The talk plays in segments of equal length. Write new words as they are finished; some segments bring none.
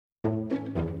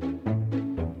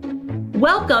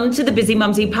Welcome to the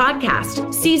Bizzimumzi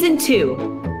Podcast, Season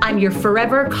 2. I'm your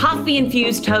forever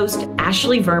coffee-infused host,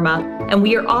 Ashley Verma, and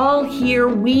we are all here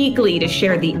weekly to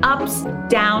share the ups,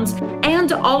 downs,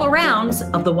 and all-arounds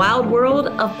of the wild world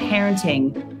of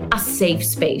parenting. A safe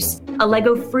space, a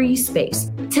Lego-free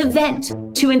space, to vent,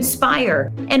 to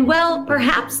inspire. And well,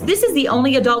 perhaps this is the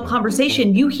only adult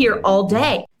conversation you hear all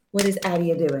day. What is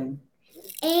Adia doing?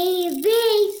 A,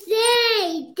 B,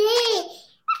 C, D.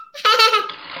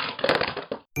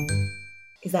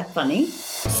 Is that funny?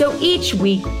 So each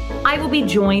week, I will be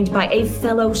joined by a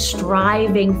fellow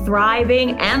striving,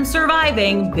 thriving, and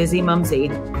surviving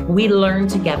Bizzimumzi. We learn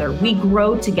together. We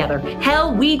grow together.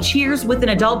 Hell, we cheers with an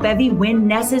adult bevy when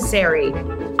necessary.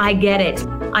 I get it.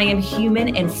 I am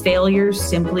human and failures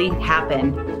simply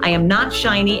happen. I am not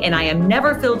shiny and I am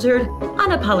never filtered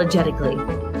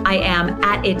unapologetically. I am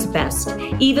at its best.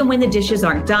 Even when the dishes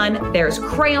aren't done, there's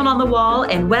crayon on the wall,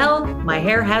 and well, my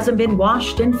hair hasn't been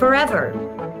washed in forever.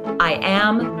 I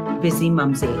am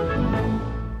Bizzimumzi.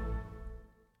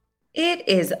 It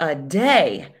is a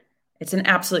day. It's an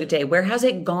absolute day. Where has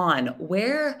it gone?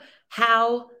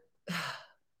 How?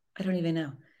 I don't even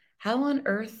know. How on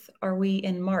earth are we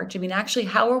in March? I mean, actually,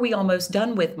 how are we almost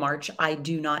done with March? I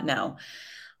do not know.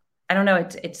 I don't know.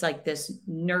 It's like this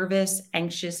nervous,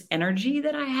 anxious energy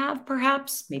that I have,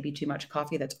 perhaps. Maybe too much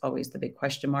coffee. That's always the big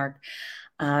question mark.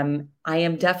 I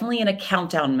am definitely in a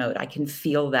countdown mode. I can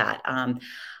feel that.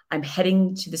 I'm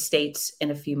heading to the States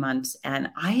in a few months, and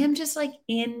I am just like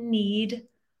in need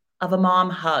of a mom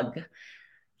hug.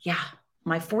 Yeah,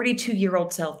 my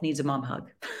 42-year-old self needs a mom hug.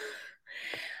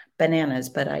 Bananas,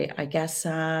 but I guess,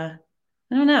 I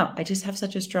don't know. I just have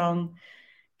such a strong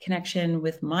connection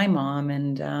with my mom,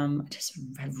 and I just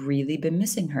have really been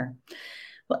missing her.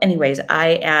 Well, anyways,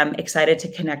 I am excited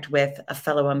to connect with a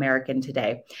fellow American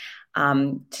today.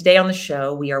 Today on the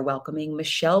show, we are welcoming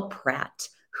Michelle Pratt,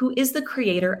 who is the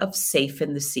creator of Safe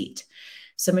in the Seat.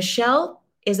 So Michelle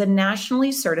is a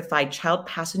nationally certified child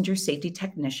passenger safety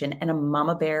technician and a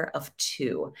mama bear of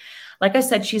 2. Like I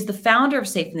said, she's the founder of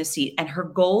Safe in the Seat, and her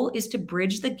goal is to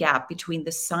bridge the gap between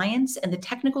the science and the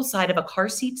technical side of a car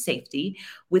seat safety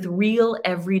with real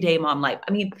everyday mom life.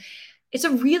 I mean, it's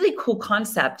a really cool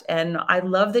concept, and I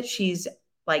love that she's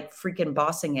like freaking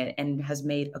bossing it and has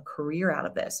made a career out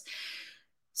of this.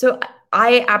 So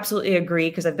I absolutely agree,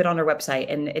 because I've been on her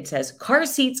website and it says car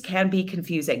seats can be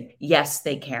confusing. Yes,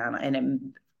 they can. And it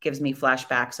gives me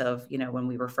flashbacks of, when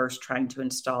we were first trying to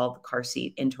install the car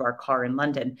seat into our car in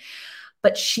London.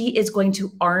 But she is going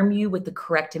to arm you with the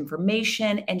correct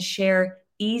information and share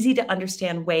easy to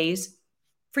understand ways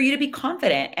for you to be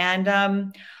confident.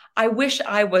 And I wish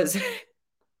I was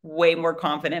way more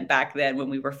confident back then when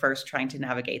we were first trying to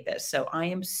navigate this. So I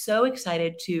am so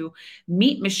excited to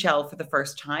meet Michelle for the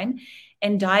first time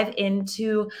and dive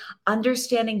into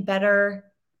understanding better.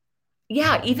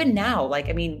 Yeah, even now,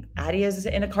 Adia's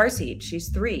in a car seat. She's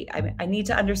 3. I need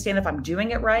to understand if I'm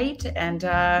doing it right. And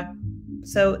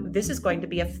so this is going to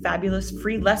be a fabulous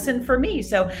free lesson for me.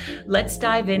 So let's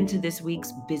dive into this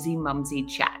week's Bizzimumzi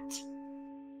chat.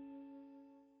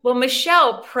 Well,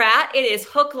 Michelle Pratt, it is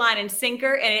hook, line, and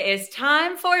sinker, and it is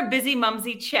time for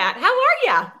Bizzimumzi chat. How are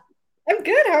you? I'm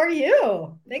good. How are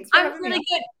you? Thanks for having me. I'm really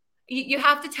good. You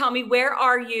have to tell me, where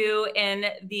are you in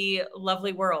the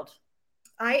lovely world?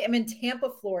 I am in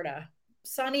Tampa, Florida.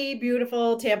 Sunny,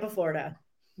 beautiful Tampa, Florida.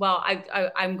 Well,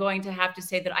 I'm going to have to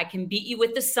say that I can beat you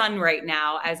with the sun right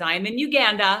now, as I am in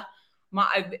Uganda.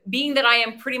 Being that I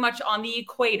am pretty much on the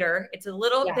equator, it's a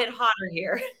little bit hotter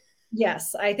here.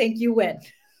 Yes, I think you win.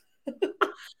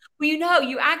 Well,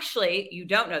 you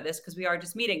don't know this because we are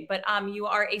just meeting, but you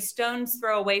are a stone's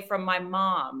throw away from my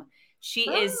mom. She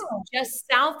is just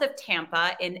south of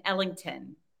Tampa in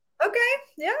Ellington. Okay.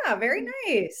 Yeah. Very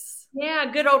nice. Yeah.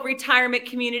 Good old retirement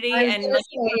community.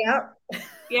 Yeah.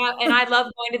 And I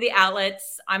love going to the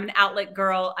outlets. I'm an outlet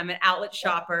girl. I'm an outlet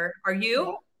shopper. Are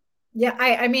you? Yeah.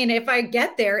 I mean, if I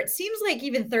get there, it seems like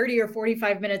even 30 or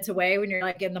 45 minutes away when you're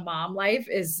like in the mom life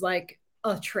is like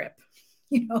a trip.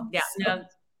 Yeah. No.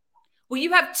 Well,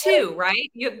 you have 2, right?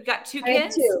 You've got 2 kids? I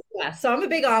have 2. Yeah. So I'm a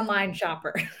big online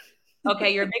shopper.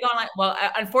 Okay. You're a big online. Well,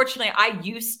 unfortunately, I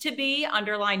used to be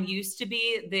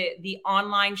the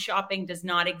online shopping does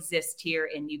not exist here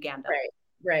in Uganda.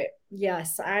 Right.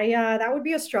 Yes. That would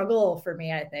be a struggle for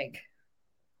me, I think.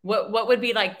 What would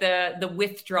be like the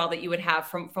withdrawal that you would have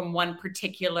from one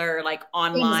particular like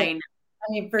online?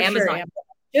 I mean, for Amazon. sure.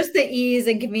 Just the ease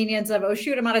and convenience of, oh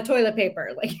shoot, I'm out of toilet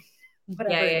paper. Like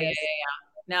whatever it is.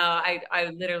 No,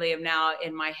 I literally am now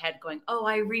in my head going, oh,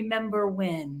 I remember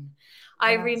when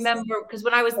I remember because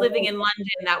when I was living in London,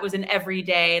 that was an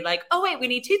everyday, like, oh, wait, we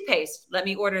need toothpaste. Let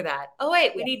me order that. Oh,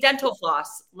 wait, we need dental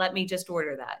floss. Let me just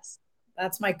order that.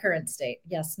 That's my current state.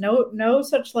 Yes. No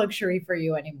such luxury for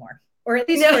you anymore, or at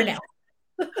least for now.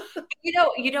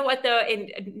 You know what though?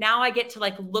 And now I get to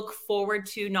like look forward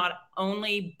to not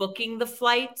only booking the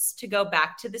flights to go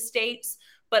back to the States,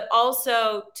 but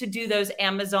also to do those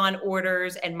Amazon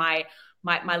orders and my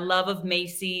love of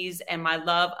Macy's and my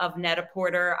love of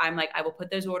Net-a-Porter. I'm like, I will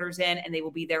put those orders in and they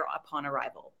will be there upon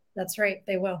arrival. That's right.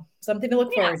 They will. Something to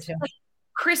look forward to. Like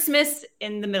Christmas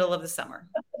in the middle of the summer.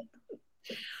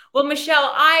 Well,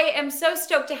 Michelle, I am so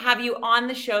stoked to have you on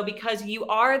the show because you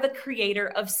are the creator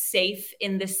of Safe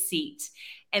in the Seat.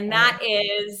 And that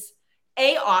is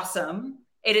awesome.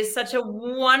 It is such a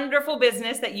wonderful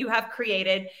business that you have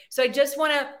created. So I just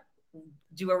want to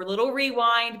do a little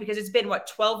rewind because it's been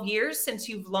 12 years since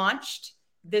you've launched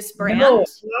this brand? No,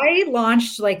 I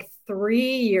launched like 3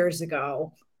 years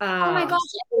ago. Oh my gosh,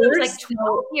 it was like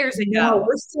 12 years ago. No,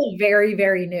 we're still very,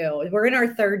 very new. We're in our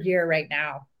 3rd year right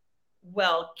now.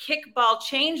 Well, kickball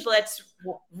change. Let's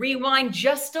rewind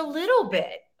just a little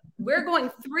bit. We're going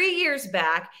 3 years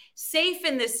back, Safe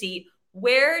in the Seat.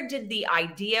 Where did the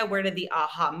idea, where did the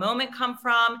aha moment come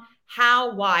from?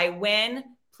 How, why, when?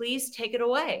 Please take it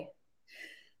away.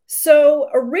 So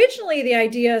originally the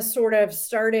idea sort of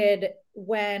started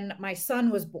when my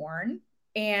son was born.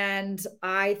 And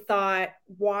I thought,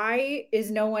 why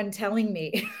is no one telling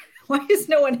me? Why is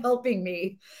no one helping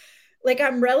me? Like,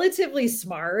 I'm relatively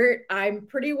smart. I'm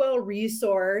pretty well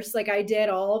resourced. Like, I did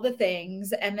all the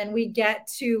things. And then we get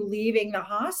to leaving the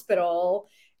hospital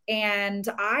and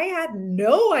I had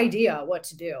no idea what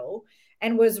to do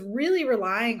and was really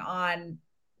relying on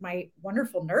my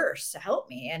wonderful nurse to help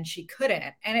me. And she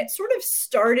couldn't. And it sort of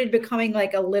started becoming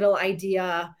like a little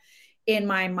idea in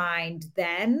my mind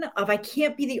then of I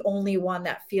can't be the only one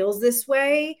that feels this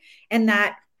way. And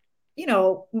that, you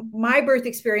know, my birth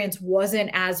experience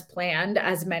wasn't as planned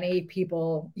as many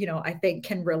people, you know, I think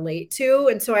can relate to.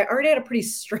 And so I already had a pretty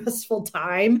stressful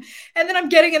time. And then I'm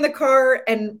getting in the car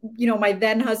and, you know, my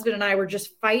then husband and I were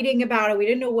just fighting about it. We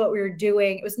didn't know what we were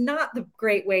doing. It was not the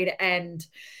great way to end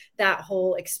that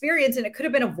whole experience. And it could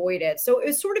have been avoided. So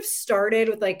it sort of started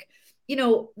with like, you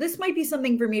know, this might be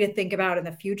something for me to think about in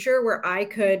the future where I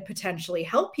could potentially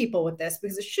help people with this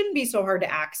because it shouldn't be so hard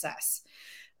to access.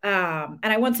 And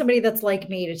I want somebody that's like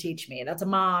me to teach me. That's a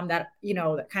mom that, you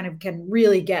know, that kind of can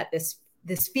really get this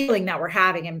feeling that we're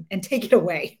having and take it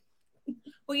away.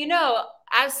 Well, you know,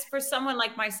 as for someone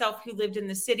like myself who lived in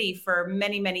the city for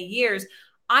many, many years,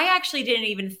 I actually didn't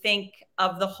even think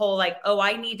of the whole like, oh,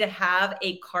 I need to have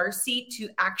a car seat to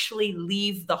actually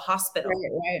leave the hospital.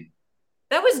 Right.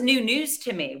 That was new news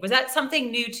to me. Was that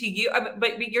something new to you?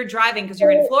 But you're driving because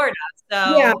you're in Florida.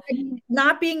 So yeah, I mean,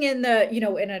 not being in the, you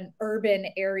know, in an urban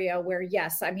area where,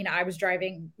 yes, I mean, I was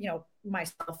driving, you know,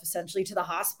 myself essentially to the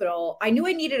hospital. I knew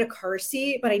I needed a car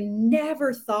seat, but I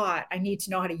never thought I need to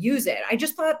know how to use it. I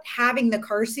just thought having the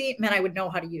car seat meant I would know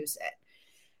how to use it.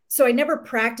 So I never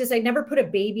practiced. I never put a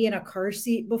baby in a car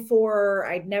seat before.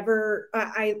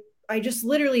 I just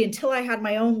literally until I had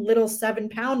my own little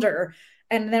 7-pounder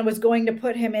and then was going to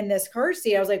put him in this car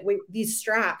seat. I was like, wait, these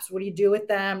straps, what do you do with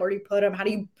them? Where do you put them? How do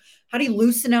you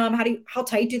loosen them? How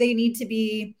tight do they need to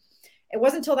be? It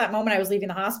wasn't until that moment I was leaving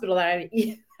the hospital that I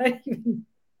even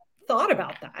thought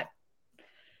about that.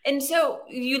 And so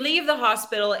you leave the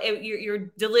hospital, your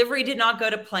delivery did not go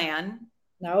to plan.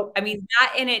 No. I mean,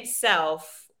 that in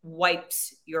itself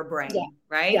wipes your brain,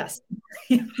 right? Yes.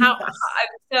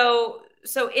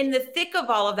 So in the thick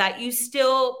of all of that, you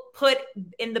still put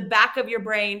in the back of your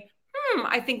brain,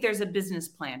 I think there's a business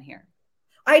plan here.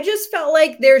 I just felt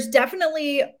like there's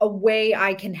definitely a way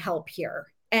I can help here.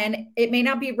 And it may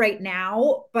not be right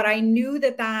now, but I knew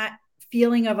that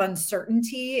feeling of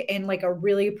uncertainty in like a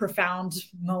really profound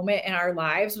moment in our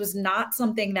lives was not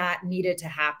something that needed to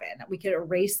happen. We could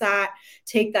erase that,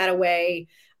 take that away.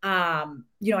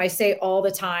 You know, I say all the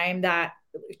time that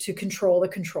to control the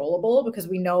controllable, because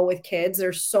we know with kids,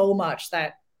 there's so much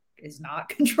that is not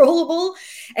controllable.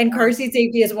 And car seat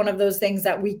safety is one of those things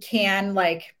that we can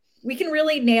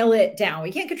really nail it down.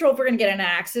 We can't control if we're going to get in an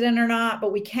accident or not,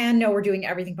 but we can know we're doing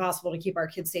everything possible to keep our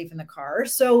kids safe in the car.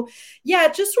 So yeah,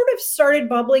 it just sort of started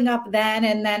bubbling up then.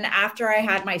 And then after I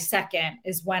had my second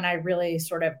is when I really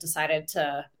sort of decided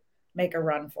to make a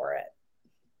run for it.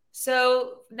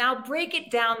 So now break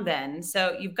it down then.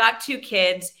 So you've got 2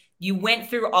 kids. You went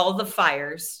through all the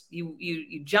fires.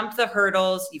 You jumped the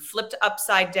hurdles. You flipped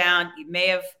upside down. You may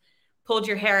have pulled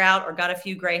your hair out or got a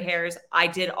few gray hairs. I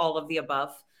did all of the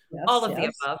above. Yes, all of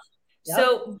the above. Yep.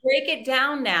 So break it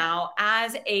down now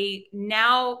as a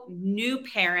now new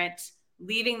parent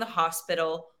leaving the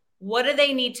hospital. What do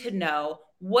they need to know?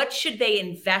 What should they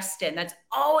invest in? That's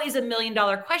always a $1 million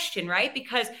question, right?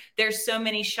 Because there's so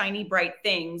many shiny, bright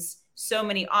things, so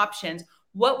many options.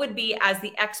 What would be, as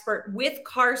the expert with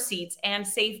car seats and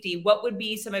safety, what would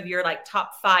be some of your like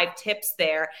top 5 tips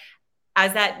there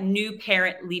as that new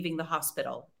parent leaving the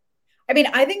hospital? I mean,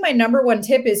 I think my number one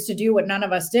tip is to do what none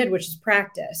of us did, which is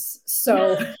practice.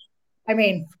 So, I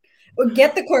mean,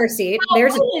 get the car seat. When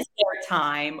is their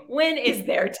time? When is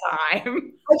their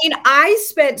time? I mean, I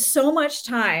spent so much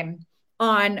time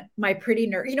on my pretty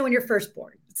nurse. You know, when you're first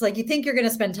born, it's like you think you're going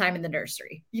to spend time in the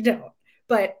nursery. You don't.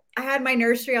 But I had my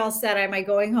nursery all set. I had my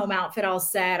going home outfit all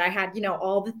set. I had,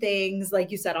 all the things, like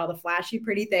you said, all the flashy,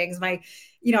 pretty things. I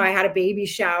had a baby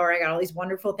shower. I got all these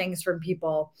wonderful things from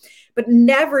people. But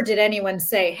never did anyone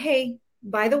say, hey,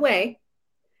 by the way,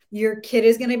 your kid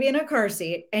is going to be in a car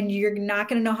seat and you're not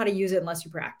going to know how to use it unless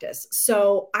you practice.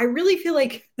 So I really feel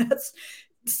like that's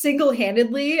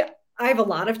single-handedly, I have a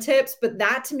lot of tips, but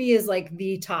that to me is like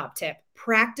the top tip.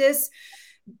 Practice,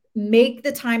 make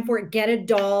the time for it, get a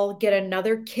doll, get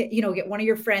another kid, get one of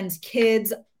your friends'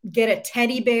 kids, get a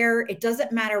teddy bear. It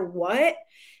doesn't matter what,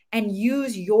 and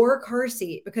use your car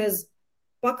seat, because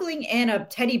buckling in a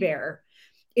teddy bear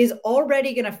is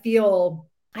already going to feel.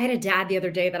 I had a dad the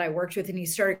other day that I worked with and he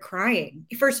started crying.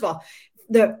 First of all,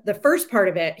 the first part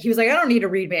of it, he was like, I don't need to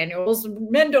read manuals.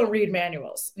 Men don't read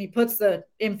manuals. And he puts the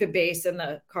infant base in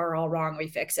the car all wrong. We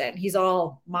fix it. And he's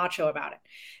all macho about it.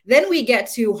 Then we get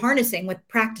to harnessing with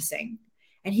practicing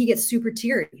and he gets super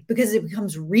teary because it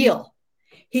becomes real.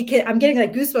 I'm getting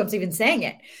like goosebumps even saying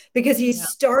it, because he's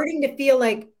starting to feel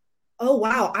like, oh,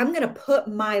 wow, I'm going to put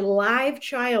my live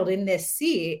child in this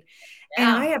seat. And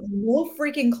I have no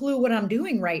freaking clue what I'm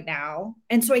doing right now.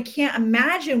 And so I can't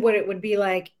imagine what it would be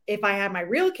like if I had my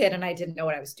real kid and I didn't know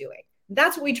what I was doing.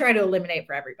 That's what we try to eliminate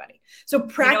for everybody. So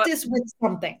practice with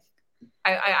something.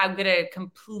 I'm going to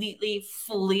completely,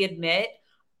 fully admit,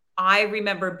 I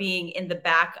remember being in the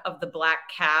back of the black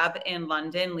cab in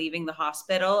London, leaving the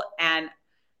hospital, and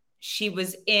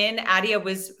Adia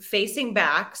was facing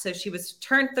back. So she was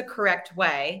turned the correct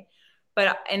way.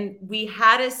 And we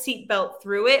had a seatbelt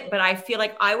through it, but I feel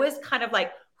like I was kind of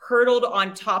like hurdled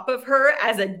on top of her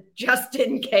as a just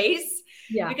in case,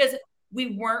 because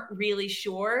we weren't really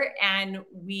sure. And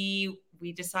we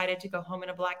decided to go home in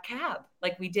a black cab.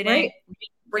 Like we didn't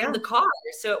bring the car.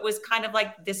 So it was kind of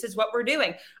like, this is what we're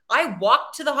doing. I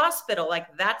walked to the hospital.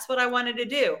 Like that's what I wanted to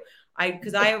do.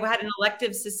 Because I had an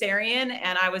elective cesarean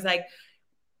and I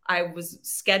was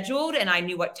scheduled and I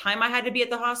knew what time I had to be at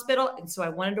the hospital. And so I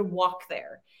wanted to walk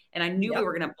there and I knew we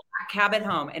were going to black cab at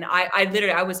home. And I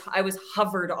literally, I was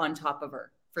hovered on top of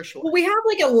her for sure. Well, we have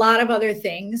like a lot of other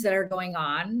things that are going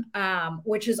on,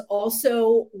 which is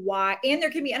also why, and there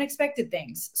can be unexpected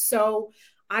things. So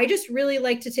I just really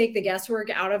like to take the guesswork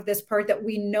out of this part that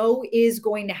we know is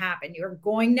going to happen. You're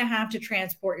going to have to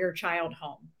transport your child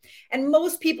home. And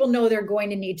most people know they're going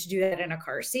to need to do that in a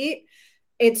car seat.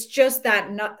 It's just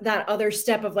that other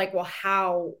step of like, well,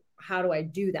 how do I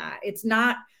do that? It's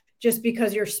not just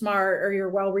because you're smart or you're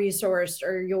well-resourced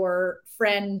or your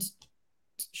friend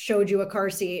showed you a car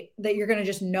seat that you're going to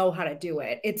just know how to do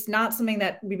it. It's not something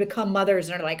that we become mothers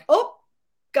and are like, oh,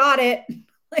 got it.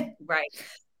 Right.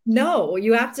 No,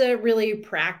 you have to really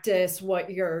practice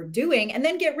what you're doing and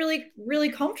then get really, really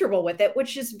comfortable with it,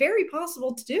 which is very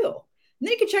possible to do. And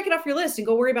then you can check it off your list and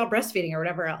go worry about breastfeeding or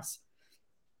whatever else.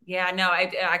 Yeah, no,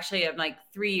 I actually am like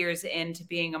 3 years into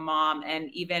being a mom, and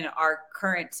even our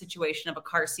current situation of a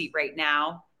car seat right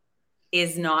now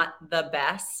is not the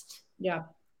best. Yeah.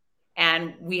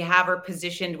 And we have her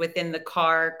positioned within the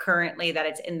car currently that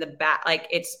it's in the back, like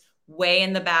it's way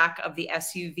in the back of the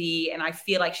SUV. And I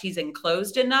feel like she's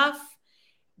enclosed enough,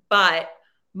 but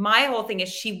my whole thing is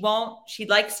she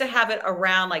likes to have it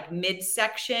around like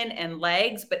midsection and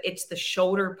legs, but it's the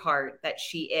shoulder part that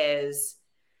she is.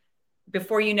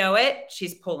 Before you know it,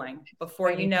 she's pulling.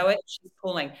 Before you know it, she's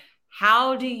pulling.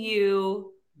 How do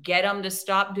you get them to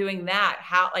stop doing that?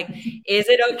 Is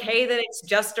it okay that it's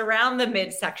just around the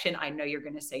midsection? I know you're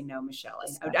going to say no, Michelle.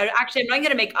 Actually, I'm not going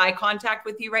to make eye contact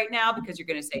with you right now because you're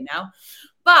going to say no.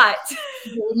 But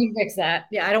you fix that.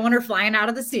 Yeah, I don't want her flying out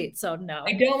of the seat. So no.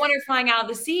 I don't want her flying out of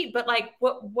the seat. But like,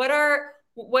 what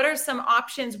are some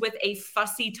options with a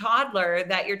fussy toddler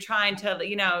that you're trying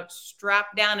to,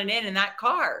 strap down and in that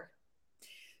car?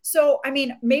 So, I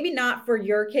mean, maybe not for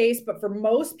your case, but for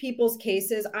most people's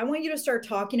cases, I want you to start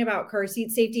talking about car seat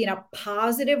safety in a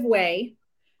positive way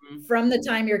from the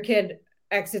time your kid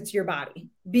exits your body,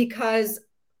 because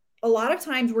a lot of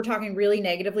times we're talking really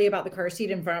negatively about the car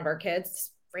seat in front of our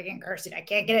kids. Freaking car seat, I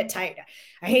can't get it tight.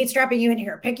 I hate strapping you in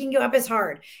here. Picking you up is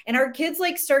hard. And our kids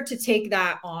like start to take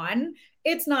that on.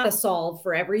 It's not a solve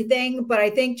for everything, but I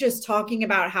think just talking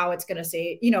about how it's going to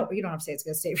save, you don't have to say it's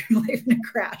going to save your life in a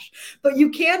crash, but you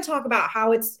can talk about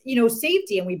how it's,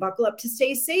 safety, and we buckle up to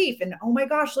stay safe. And oh my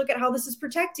gosh, look at how this is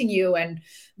protecting you. And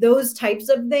those types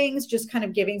of things, just kind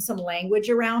of giving some language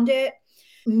around it.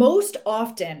 Most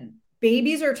often,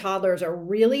 babies or toddlers are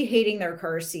really hating their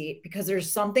car seat because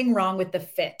there's something wrong with the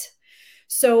fit.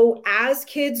 So as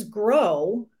kids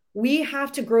grow, we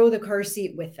have to grow the car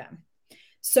seat with them.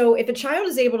 So if a child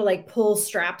is able to like pull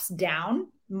straps down,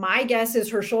 my guess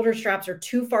is her shoulder straps are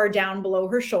too far down below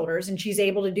her shoulders and she's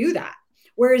able to do that.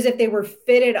 Whereas if they were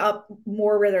fitted up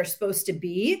more where they're supposed to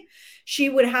be, she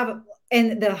would have,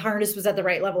 and the harness was at the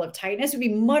right level of tightness, it would be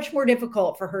much more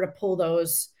difficult for her to pull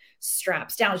those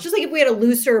straps down. It's just like if we had a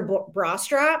looser bra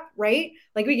strap, right?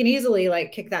 Like we can easily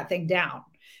like kick that thing down.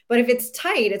 But if it's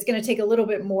tight, it's going to take a little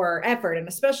bit more effort. And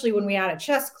especially when we add a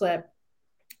chest clip,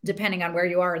 depending on where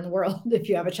you are in the world, if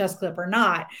you have a chest clip or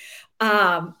not,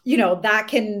 that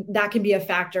can be a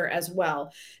factor as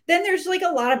well. Then there's like a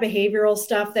lot of behavioral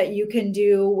stuff that you can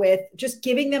do with just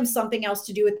giving them something else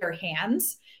to do with their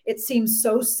hands. It seems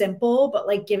so simple, but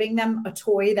like giving them a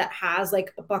toy that has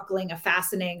like a buckling, a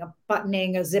fastening, a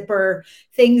buttoning, a zipper,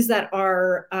 things that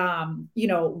are,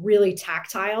 really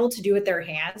tactile to do with their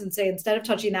hands, and say, instead of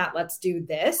touching that, let's do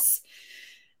this.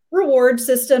 Reward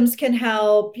systems can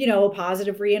help,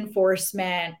 positive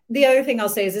reinforcement. The other thing I'll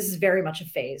say is this is very much a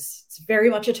phase. It's very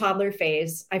much a toddler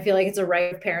phase. I feel like it's a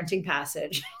rite of parenting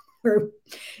passage where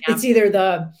it's either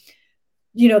the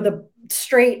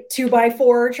straight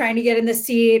 2x4 trying to get in the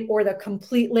seat, or the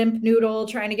complete limp noodle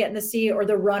trying to get in the seat, or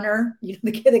the runner,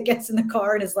 the kid that gets in the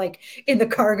car and is like in the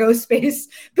cargo space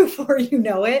before you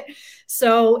know it.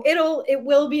 So it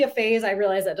will be a phase. I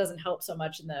realize that doesn't help so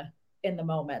much in the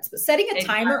moments, but setting a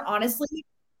timer honestly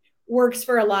works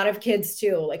for a lot of kids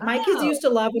too. Like my kids used to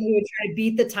love when we would try to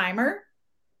beat the timer.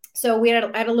 So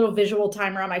I had a little visual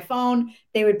timer on my phone.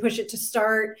 They would push it to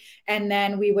start, and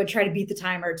then we would try to beat the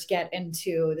timer to get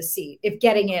into the seat, if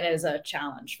getting in is a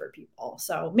challenge for people.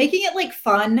 So making it like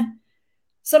fun.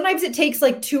 Sometimes it takes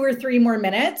like 2 or 3 more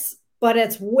minutes, but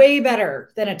it's way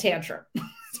better than a tantrum.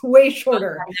 It's way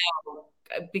shorter.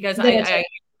 Because I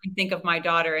think of my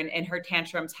daughter, and her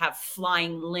tantrums have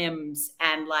flying limbs,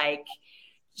 and like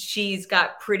she's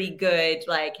got pretty good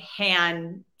like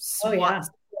hand swats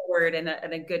forward and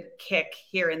a good kick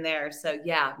here and there. So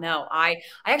yeah, no, I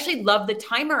actually love the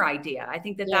timer idea. I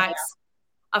think that's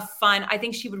a fun, I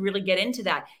think she would really get into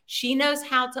that. She knows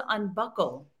how to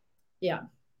unbuckle. Yeah.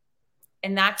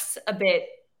 And that's a bit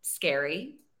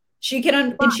scary. She can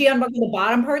unbuckle the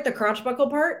bottom part, the crotch buckle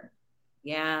part?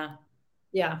 Yeah.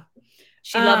 Yeah.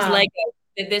 She loves Lego.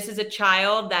 This is a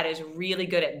child that is really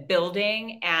good at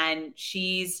building, and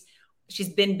she's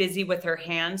been busy with her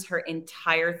hands her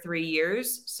entire 3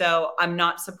 years. So I'm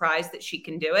not surprised that she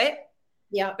can do it.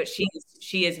 Yeah. But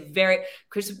she is very,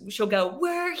 because she'll go,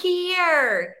 "We're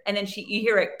here." And then you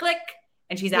hear it click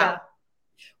and she's out.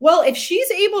 Well, if she's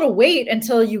able to wait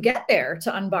until you get there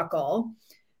to unbuckle,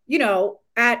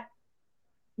 at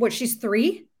what, she's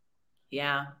 3?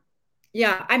 Yeah.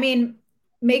 Yeah. I mean,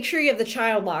 make sure you have the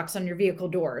child locks on your vehicle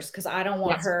doors, because I don't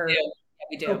want her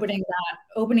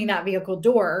opening that vehicle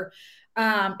door.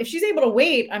 If she's able to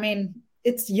wait, I mean,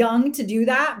 it's young to do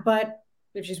that, but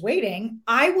if she's waiting,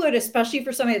 I would, especially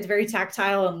for somebody that's very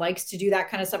tactile and likes to do that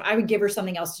kind of stuff, I would give her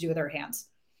something else to do with her hands.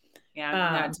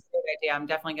 Yeah, no, it's a great idea. I'm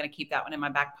definitely going to keep that one in my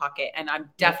back pocket, and I'm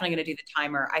definitely going to do the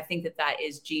timer. I think that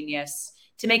is genius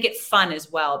to make it fun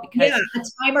as well, because a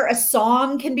timer, a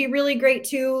song can be really great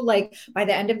too. Like, by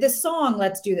the end of this song,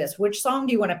 let's do this. Which song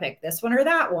do you want to pick? This one or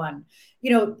that one?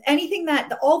 Anything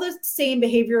that all the same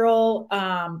behavioral,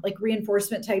 like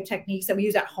reinforcement type techniques that we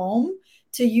use at home,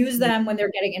 to use them when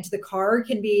they're getting into the car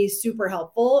can be super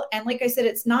helpful. And like I said,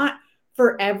 it's not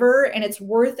forever, and it's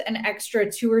worth an extra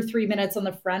 2 or 3 minutes on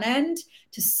the front end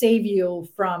to save you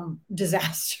from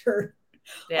disaster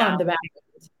on the back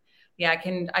end. Yeah,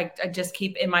 I just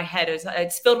keep in my head,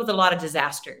 it's filled with a lot of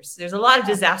disasters. There's a lot of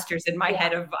disasters in my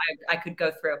head I could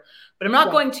go through, but I'm not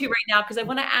going to right now, because I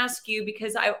want to ask you,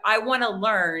 because I want to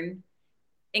learn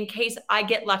in case I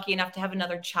get lucky enough to have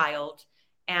another child.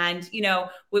 And,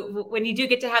 when you do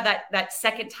get to have that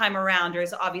second time around,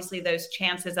 there's obviously those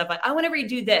chances of like, I want to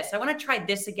redo this. I want to try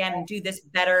this again and do this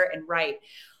better and right.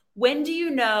 When do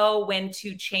you know when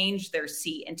to change their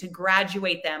seat and to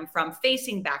graduate them from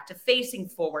facing back to facing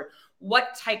forward?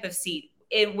 What type of seat?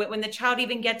 when the child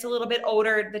even gets a little bit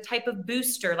older, the type of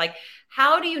booster, like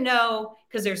how do you know,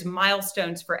 because there's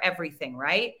milestones for everything,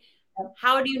 right?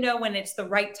 How do you know when it's the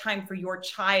right time for your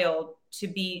child to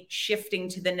be shifting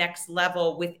to the next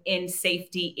level within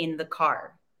safety in the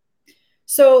car?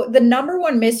 So the number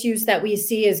one misuse that we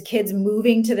see is kids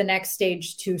moving to the next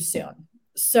stage too soon.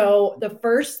 So the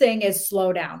first thing is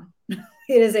slow down.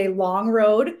 It is a long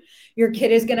road. Your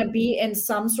kid is going to be in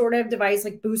some sort of device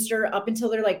like booster up until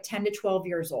they're like 10 to 12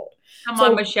 years old. Come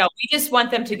on, Michelle. We just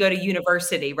want them to go to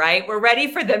university, right? We're ready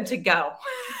for them to go.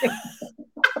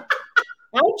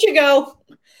 Out you go.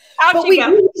 Out you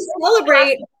go. We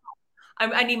celebrate.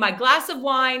 I need my glass of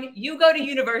wine. You go to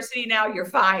university now. You're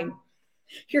fine.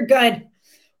 You're good.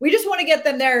 We just want to get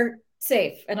them there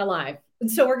safe and alive. And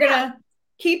so we're going to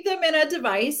keep them in a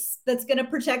device that's going to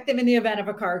protect them in the event of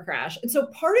a car crash. And so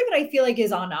part of it, I feel like,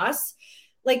 is on us.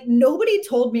 Like nobody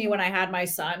told me when I had my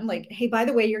son, like, hey, by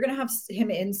the way, you're going to have him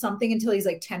in something until he's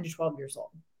like 10 to 12 years old.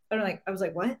 I was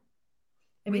like, what?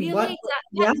 I mean, really? what?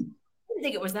 Yeah. I didn't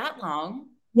think it was that long.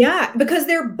 Yeah, because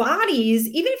their bodies,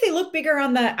 even if they look bigger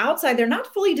on the outside, they're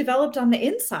not fully developed on the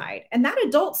inside. And that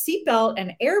adult seatbelt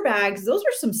and airbags, those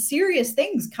are some serious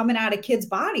things coming out of kids'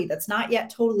 body that's not yet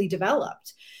totally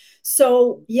developed.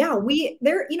 So yeah,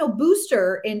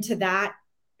 booster into that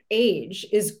age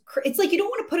it's like, you don't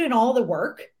want to put in all the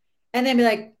work and then be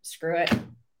like, screw it.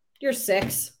 You're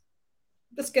 6.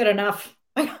 That's good enough.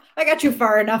 I got you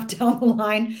far enough down the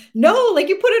line. No, like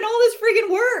you put in all this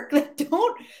friggin' work.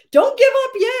 Don't give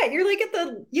up yet. You're like at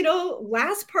the,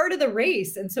 last part of the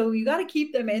race. And so you got to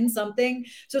keep them in something.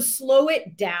 So slow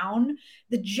it down.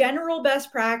 The general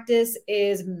best practice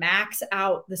is max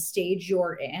out the stage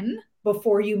you're in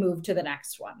before you move to the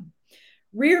next one.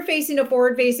 Rear facing to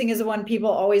forward facing is the one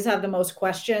people always have the most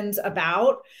questions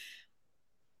about.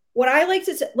 What I like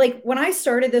to say, like when I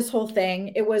started this whole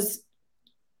thing,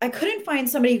 I couldn't find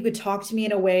somebody who could talk to me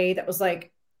in a way that was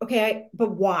like, okay,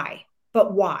 but why?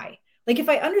 But why? Like if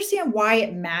I understand why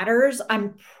it matters,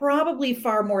 I'm probably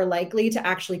far more likely to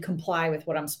actually comply with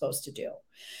what I'm supposed to do.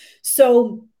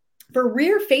 So for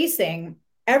rear facing,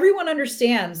 everyone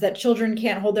understands that children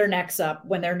can't hold their necks up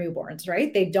when they're newborns,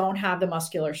 right? They don't have the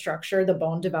muscular structure, the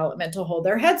bone development to hold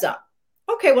their heads up.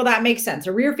 Okay, well, that makes sense.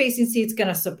 A rear facing seat's going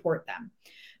to support them.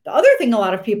 The other thing a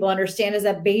lot of people understand is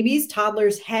that babies,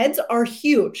 toddlers' heads are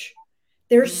huge.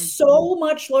 They're so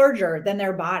much larger than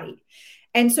their body.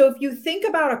 And so if you think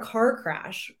about a car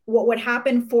crash, what would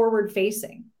happen forward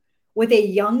facing with a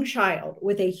young child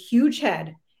with a huge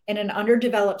head and an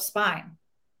underdeveloped spine?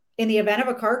 In the event of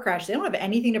a car crash, they don't have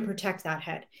anything to protect that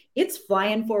head. It's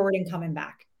flying forward and coming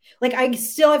back. Like I've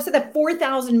said that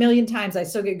 4,000 million times. I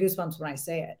still get goosebumps when I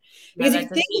say it. Because if you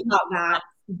think about that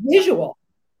visual,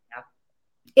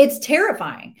 it's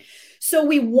terrifying. So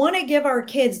we want to give our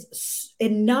kids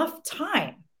enough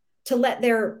time to let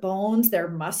their bones, their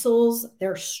muscles,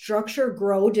 their structure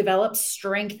grow, develop,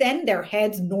 strengthen, their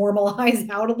heads normalize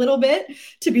out a little bit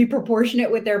to be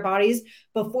proportionate with their bodies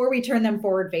before we turn them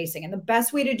forward facing. And the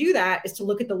best way to do that is to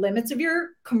look at the limits of your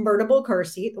convertible car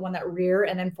seat, the one that rear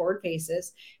and then forward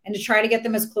faces, and to try to get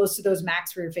them as close to those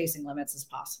max rear facing limits as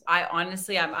possible.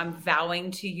 I'm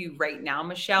vowing to you right now,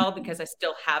 Michelle, because I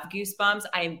still have goosebumps.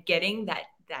 I am getting that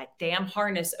damn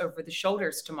harness over the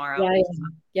shoulders tomorrow.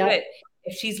 Yeah.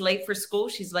 If she's late for school,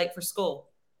 she's late for school.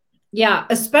 Yeah,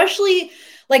 especially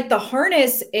like the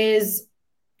harness is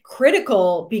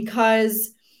critical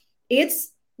because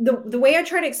it's the way I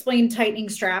try to explain tightening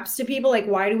straps to people, like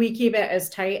why do we keep it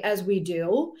as tight as we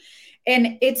do?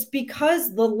 And it's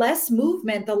because the less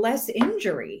movement, the less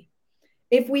injury.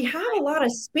 If we have a lot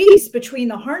of space between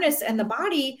the harness and the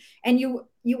body and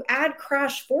you add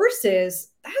crash forces,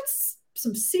 that's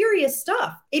some serious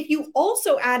stuff. If you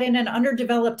also add in an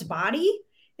underdeveloped body,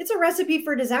 it's a recipe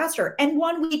for disaster and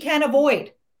one we can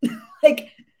avoid. Like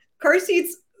car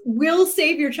seats will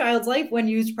save your child's life when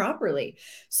used properly.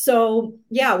 So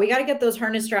yeah, we got to get those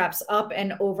harness straps up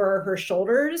and over her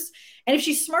shoulders. And if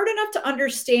she's smart enough to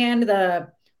understand the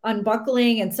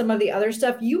unbuckling and some of the other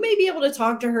stuff, you may be able to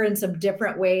talk to her in some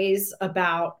different ways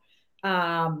about,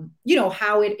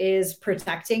 how it is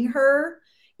protecting her.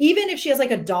 Even if she has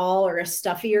like a doll or a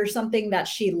stuffy or something that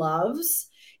she loves,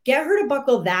 get her to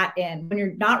buckle that in when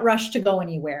you're not rushed to go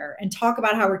anywhere and talk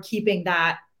about how we're keeping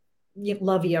that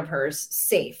lovey of hers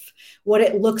safe, what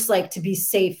it looks like to be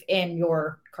safe in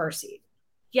your car seat.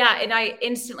 Yeah. And I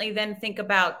instantly then think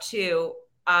about too,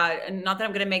 and not that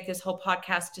I'm going to make this whole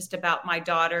podcast just about my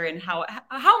daughter and how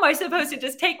am I supposed to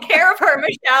just take care of her,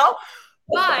 Michelle?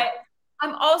 But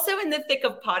I'm also in the thick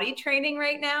of potty training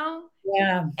right now.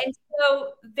 Yeah. And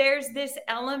so there's this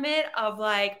element of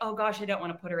like, oh gosh, I don't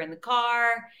want to put her in the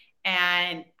car.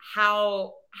 and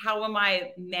how am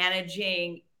I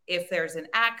managing if there's an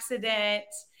accident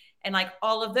and like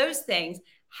all of those things.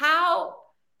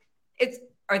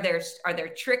 Are there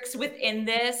tricks within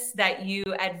this that you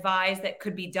advise that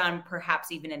could be done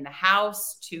perhaps even in the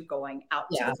house to going out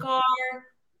to the car?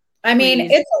 I mean,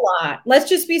 it's a lot. Let's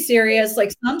just be serious.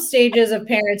 Like some stages of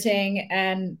parenting,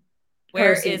 and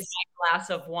where is my glass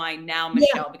of wine now,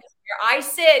 Michelle? Yeah. Because where I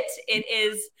sit,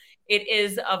 it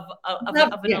is of an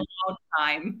alone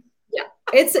time. Yeah,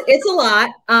 it's a lot.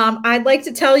 I'd like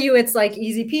to tell you it's like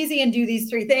easy peasy and do these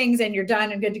 3 things and you're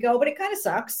done and good to go, but it kind of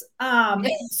sucks.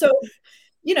 So,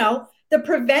 you know, the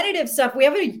preventative stuff,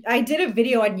 I did a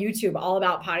video on YouTube all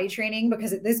about potty training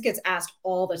because this gets asked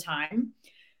all the time.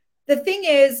 The thing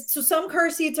is, so some car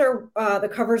seats are, the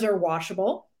covers are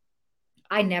washable.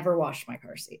 I never washed my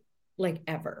car seat, like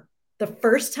ever. The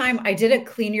first time I did a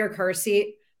clean your car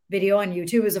seat video on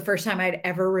YouTube was the first time I'd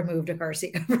ever removed a car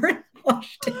seat cover and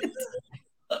washed it.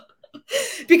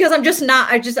 Because I don't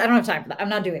have time for that. I'm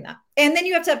not doing that. And then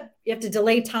you have to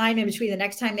delay time in between the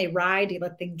next time they ride, you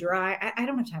let things dry. I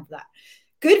don't have time for that.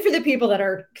 Good for the people that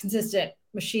are consistent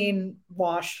machine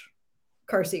wash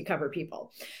car seat cover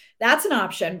people. That's an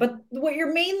option. But what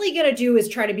you're mainly going to do is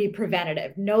try to be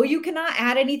preventative. No, you cannot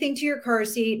add anything to your car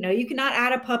seat. No, you cannot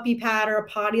add a puppy pad or a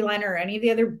potty liner or any of the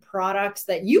other products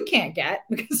that you can't get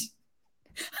because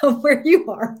of where you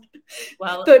are.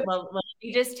 Well, let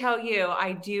me just tell you,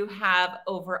 I do have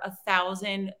over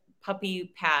 1,000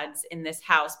 puppy pads in this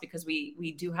house because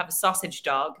we do have a sausage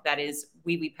dog that is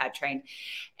wee pad trained.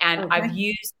 And okay. I've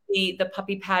used the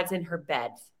puppy pads in her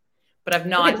bed, but I've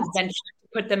not ventured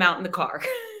to put them out in the car.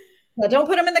 Well, don't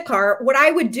put them in the car. What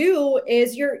I would do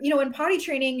is in potty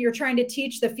training, you're trying to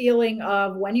teach the feeling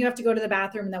of when you have to go to the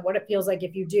bathroom and then what it feels like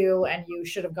if you do, and you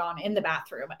should have gone in the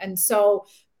bathroom. And so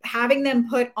having them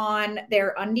put on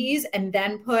their undies and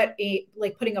then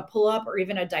putting a pull-up or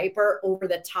even a diaper over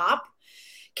the top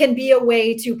can be a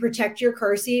way to protect your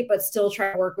car seat, but still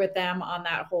try to work with them on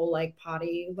that whole like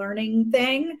potty learning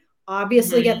thing.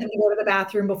 Obviously get them to go to the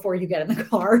bathroom before you get in the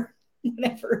car,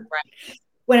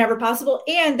 whenever possible.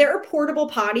 And there are portable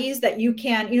potties that you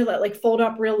can, that like fold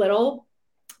up real little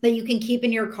that you can keep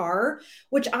in your car,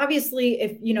 which obviously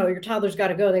if, your toddler's got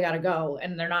to go, they got to go.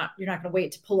 And you're not going to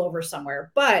wait to pull over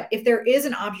somewhere. But if there is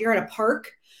an option, you're at a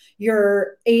park,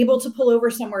 you're able to pull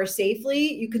over somewhere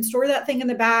safely, you can store that thing in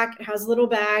the back. It has little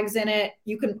bags in it.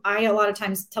 I a lot of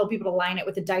times tell people to line it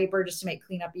with a diaper just to make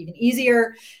cleanup even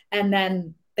easier. And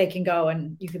then they can go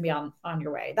and you can be on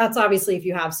your way. That's obviously if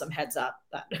you have some heads up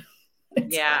that.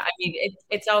 Yeah, I mean,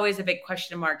 it's always a big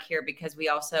question mark here because we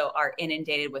also are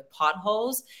inundated with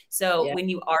potholes. So when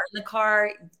you are in the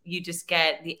car, you just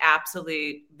get the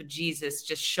absolute bejesus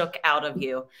just shook out of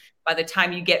you. By the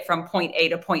time you get from point A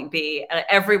to point B,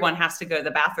 everyone has to go to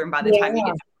the bathroom by the time you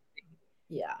get to point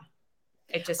B. Yeah.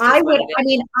 It just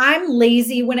I'm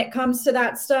lazy when it comes to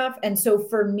that stuff. And so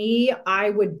for me, I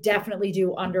would definitely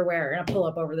do underwear and a pull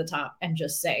up over the top and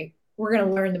just say, we're going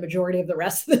to learn the majority of the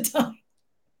rest of the time.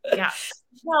 Yeah.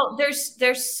 Well,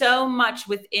 there's so much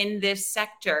within this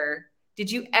sector.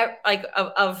 Did you ever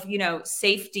of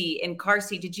safety in car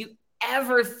seat? Did you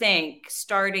ever think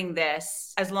starting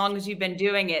this, as long as you've been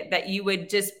doing it, that you would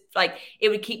just it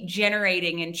would keep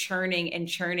generating and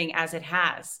churning as it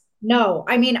has? No,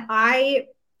 I mean, I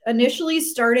initially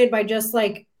started by just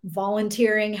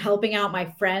volunteering, helping out my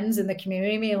friends in the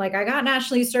community. I mean, I got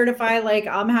nationally certified.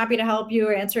 I'm happy to help you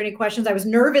or answer any questions. I was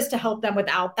nervous to help them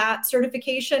without that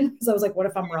certification because I was like, what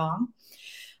if I'm wrong?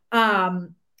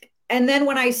 And then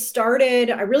when I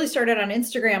really started on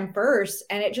Instagram first,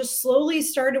 and it just slowly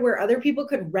started where other people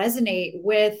could resonate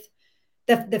with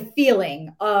the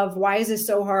feeling of why is this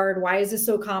so hard? Why is this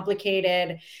so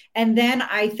complicated? And then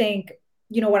I think,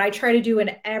 what I try to do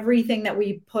in everything that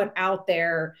we put out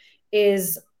there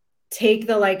is take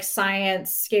the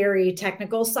science, scary,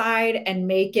 technical side and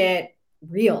make it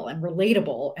real and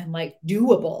relatable and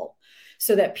doable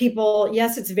so that people,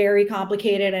 yes, it's very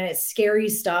complicated and it's scary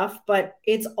stuff, but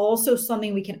it's also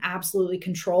something we can absolutely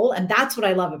control. And that's what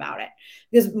I love about it,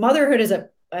 because motherhood is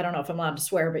I don't know if I'm allowed to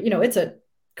swear, but it's a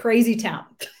crazy town.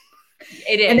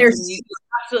 It is. And you're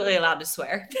absolutely allowed to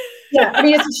swear. Yeah. I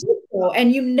mean, it's a shit show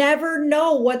and you never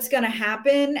know what's going to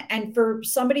happen. And for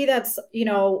somebody that's,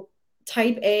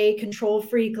 type A control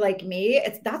freak like me,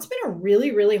 that's been a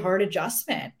really, really hard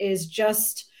adjustment, is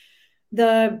just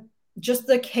the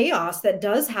chaos that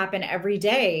does happen every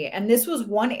day. And this was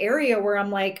one area where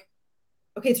I'm like,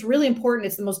 okay, it's really important.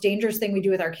 It's the most dangerous thing we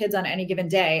do with our kids on any given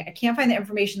day. I can't find the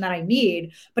information that I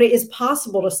need, but it is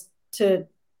possible to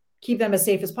keep them as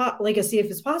safe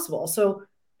as possible. So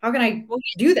how can I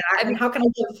do that? I mean, how can I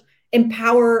live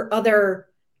empower other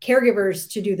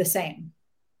caregivers to do the same.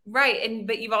 Right.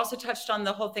 But you've also touched on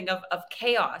the whole thing of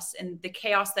chaos, and the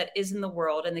chaos that is in the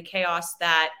world, and the chaos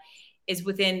that is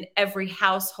within every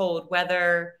household,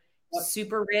 whether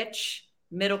super rich,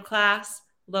 middle class,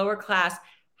 lower class.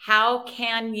 How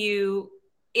can you,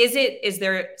 is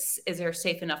there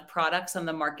safe enough products on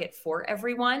the market for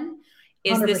everyone?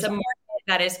 Is 100%. This a market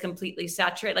that is completely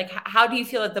saturated? Like, how do you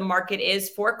feel that the market is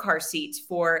for car seats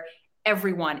for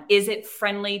everyone? Is it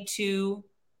friendly to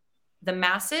the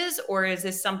masses, or is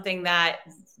this something that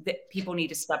people need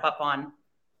to step up on?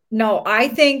 No, I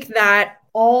think that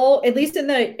all, at least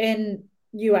in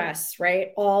US,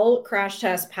 right, all crash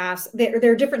tests pass.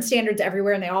 There are different standards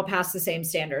everywhere, and they all pass the same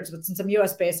standards. But since I'm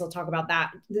US based, I'll talk about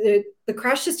that. The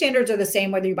crash test standards are the same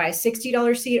whether you buy a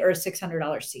 $60 seat or a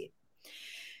 $600 seat.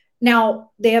 Now,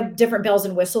 they have different bells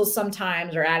and whistles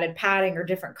sometimes, or added padding, or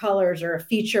different colors, or a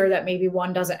feature that maybe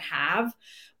one doesn't have.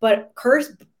 But car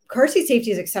seat safety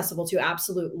is accessible to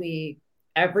absolutely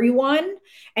everyone.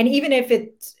 And even if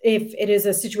it is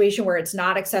a situation where it's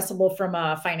not accessible from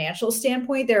a financial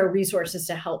standpoint, there are resources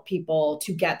to help people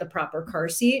to get the proper car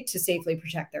seat to safely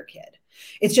protect their kid.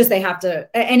 It's just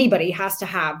anybody has to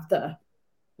have the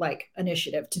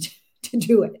initiative to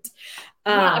do it.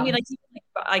 Yeah, I mean,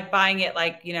 like buying it,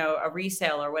 a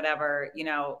resale or whatever,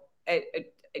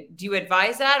 do you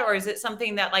advise that? Or is it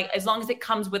something that, as long as it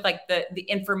comes with the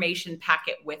information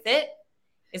packet with it,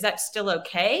 is that still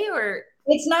okay? Or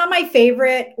it's not my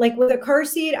favorite. With a car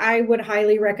seat, I would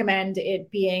highly recommend it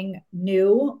being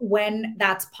new when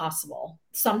that's possible.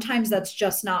 Sometimes that's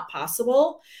just not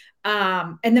possible.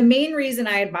 And the main reason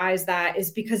I advise that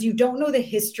is because you don't know the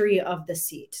history of the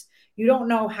seat. You don't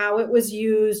know how it was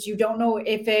used. You don't know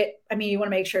if you want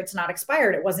to make sure it's not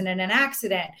expired. It wasn't in an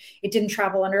accident. It didn't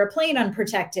travel under a plane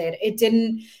unprotected. It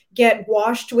didn't get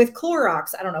washed with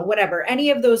Clorox. I don't know, whatever. Any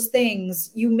of those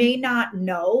things you may not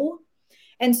know.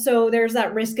 And so there's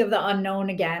that risk of the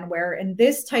unknown again, where in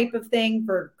this type of thing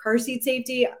for car seat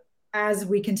safety, as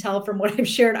we can tell from what I've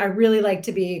shared, I really like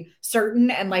to be certain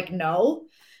and know.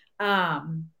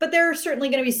 But there are certainly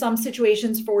going to be some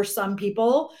situations for some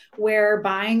people where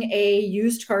buying a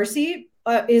used car seat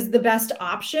is the best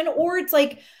option. Or it's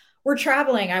we're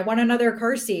traveling. I want another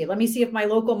car seat. Let me see if my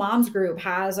local moms group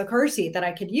has a car seat that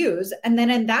I could use. And then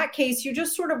in that case, you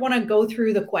just sort of want to go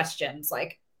through the questions.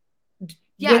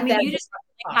 Yeah, I mean, you just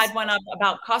had one up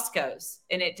about Costco's,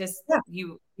 and it just,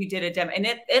 you did a demo, and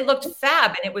it looked fab,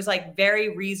 and it was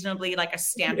very reasonably a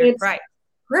standard price.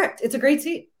 Correct. It's a great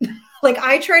seat.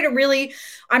 I try to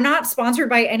I'm not sponsored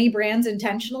by any brands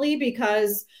intentionally,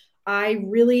 because I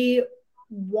really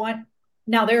want,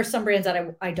 now there are some brands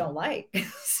that I don't like.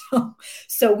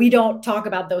 So we don't talk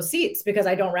about those seats because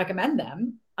I don't recommend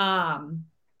them.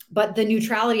 But the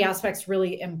neutrality aspect's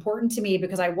really important to me,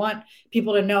 because I want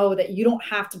people to know that you don't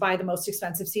have to buy the most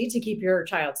expensive seat to keep your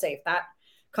child safe. That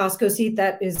Costco seat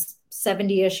that is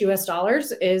 $70-ish US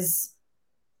is,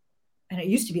 and it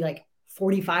used to be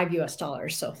 $45 US.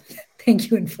 So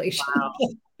thank you, inflation. Wow.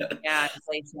 Yeah,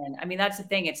 inflation. I mean, that's the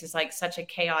thing. It's just such a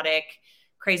chaotic,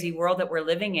 crazy world that we're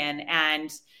living in. And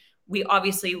we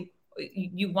obviously,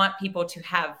 you want people to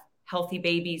have healthy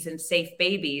babies and safe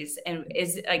babies. And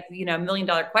is $1 million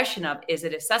question of, is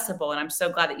it accessible? And I'm so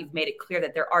glad that you've made it clear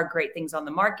that there are great things on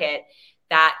the market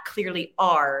that clearly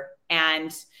are.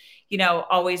 And,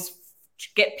 always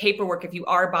get paperwork if you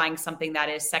are buying something that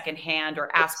is secondhand,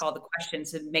 or ask all the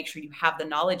questions and make sure you have the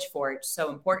knowledge for it. It's so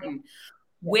important.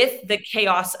 With the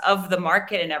chaos of the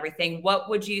market and everything, what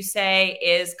would you say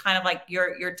is kind of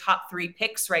your top 3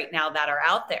 picks right now that are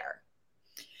out there?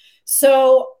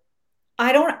 So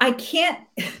I can't,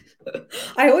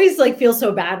 I always feel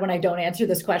so bad when I don't answer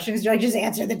this question, because I just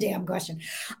answer the damn question.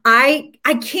 I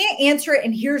can't answer it.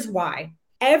 And here's why.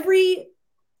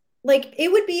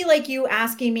 It would be you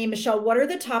asking me, Michelle, what are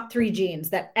the top 3 jeans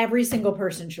that every single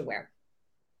person should wear?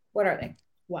 What are they?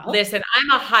 Well, listen, I'm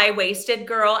a high-waisted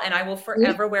girl, and I will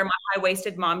forever wear my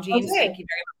high-waisted mom jeans. Okay. Thank you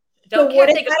very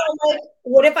much.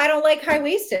 What if I don't like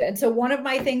high-waisted? And so one of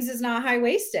my things is not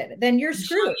high-waisted, then you're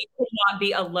screwed. You could not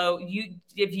be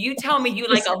if you tell me you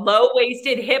like a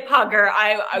low-waisted hip hugger,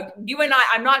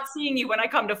 I'm not seeing you when I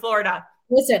come to Florida.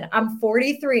 Listen, I'm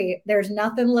 43. There's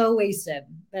nothing low-waisted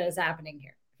that is happening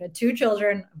here. I had 2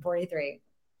 children. I'm 43.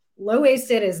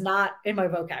 Low-waisted is not in my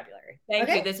vocabulary. Thank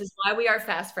you. This is why we are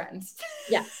fast friends.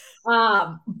 Yes.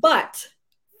 But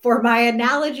for my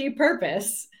analogy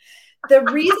purpose, the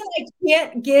reason I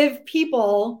can't give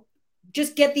people,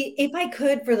 if I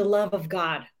could, for the love of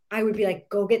God, I would be like,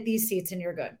 go get these seats and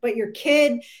you're good. But your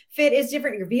kid fit is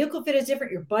different. Your vehicle fit is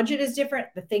different. Your budget is different.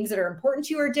 The things that are important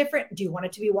to you are different. Do you want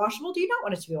it to be washable? Do you not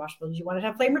want it to be washable? Do you want it to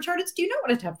have flame retardants? Do you not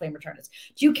want it to have flame retardants?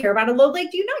 Do you care about a load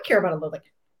leg? Do you not care about a load leg?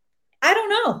 I don't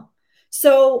know.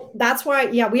 So that's why,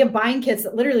 yeah, we have buying kits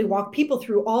that literally walk people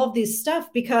through all of this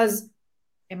stuff because,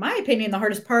 in my opinion, the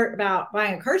hardest part about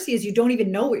buying a car seat is you don't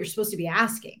even know what you're supposed to be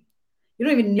asking. You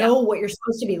don't even know what you're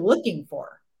supposed to be looking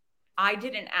for. I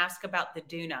didn't ask about the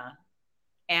Doona.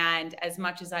 And as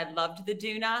much as I loved the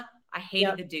Doona, I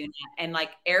hated the Doona. And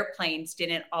like airplanes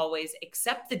didn't always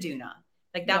accept the Doona.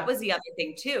 Like that was the other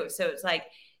thing too. So it's like,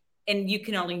 and you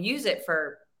can only use it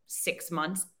for 6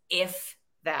 months, if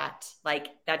that, like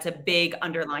that's a big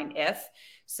underline if.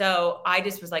 So I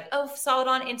just was like, oh, saw it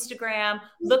on Instagram,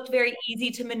 looked very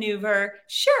easy to maneuver.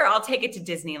 Sure, I'll take it to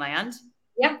Disneyland.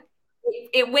 Yeah.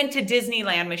 It went to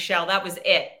Disneyland, Michelle. That was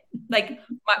it. Like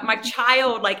my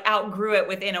child like outgrew it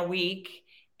within a week,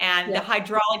 and the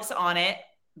hydraulics on it,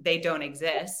 they don't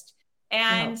exist.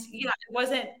 And it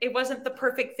wasn't the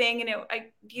perfect thing. And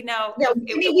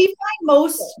we find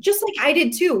most, just like I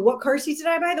did too. What car seats did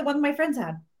I buy? The one my friends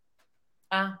had.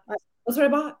 That's what I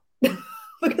bought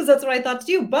because that's what I thought to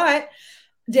do. But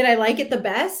did I like it the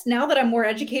best? Now that I'm more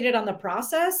educated on the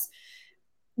process,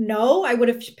 no, I would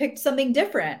have picked something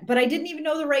different, but I didn't even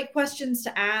know the right questions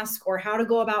to ask or how to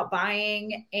go about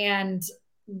buying. And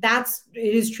it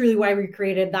is truly why we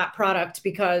created that product,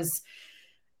 because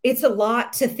it's a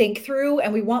lot to think through.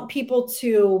 And we want people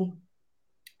to,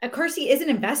 a car seat is an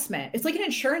investment. It's like an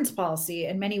insurance policy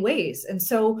in many ways. And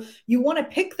so you want to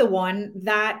pick the one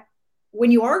that when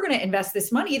you are going to invest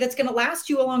this money, that's going to last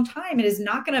you a long time. It is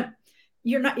not going to,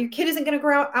 your kid isn't going to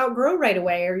outgrow right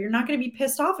away, or you're not going to be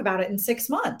pissed off about it in 6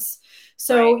 months.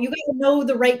 So you got to know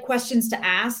the right questions to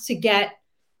ask to get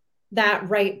that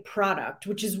right product,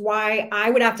 which is why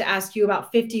I would have to ask you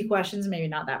about 50 questions, maybe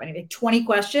not that many, like 20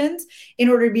 questions in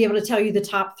order to be able to tell you the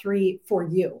top 3 for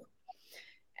you.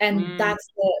 And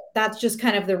that's just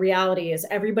kind of the reality, is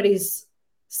everybody's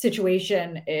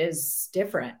situation is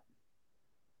different.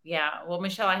 Yeah. Well,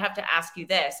 Michelle, I have to ask you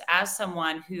this, as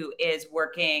someone who is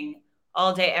working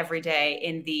all day, every day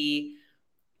in the,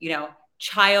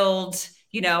 child,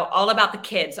 all about the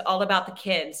kids.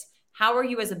 How are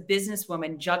you as a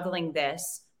businesswoman juggling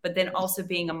this, but then also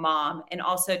being a mom and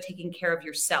also taking care of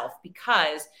yourself,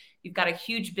 because you've got a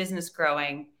huge business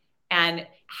growing? And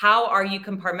how are you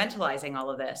compartmentalizing all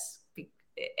of this?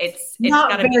 It's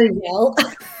not gotta very well.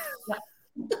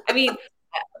 I mean,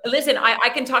 listen, I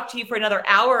can talk to you for another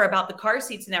hour about the car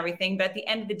seats and everything, but at the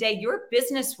end of the day, you're a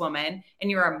businesswoman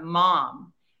and you're a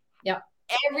mom. Yeah.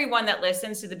 Everyone that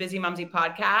listens to the Bizzimumzi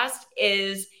podcast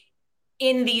is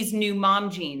in these new mom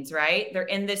genes, right? They're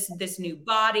in this new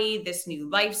body, this new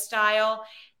lifestyle.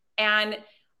 And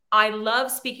I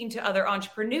love speaking to other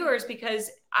entrepreneurs because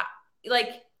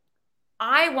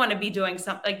I want to be doing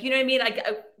something, like, you know what I mean? Like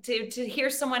to hear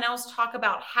someone else talk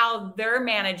about how they're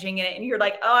managing it, and you're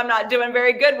like, oh, I'm not doing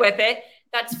very good with it.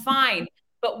 That's fine.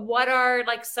 But what are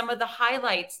like some of the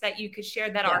highlights that you could share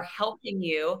that are helping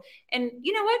you? And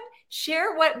you know what?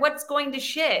 Share what's going to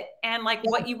shit and like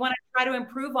what you want to try to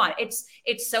improve on.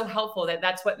 It's so helpful.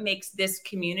 That's what makes this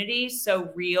community so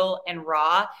real and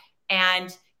raw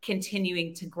and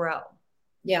continuing to grow.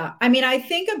 Yeah. I mean, I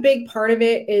think a big part of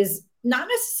it is not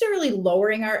necessarily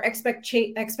lowering our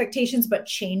expectations, but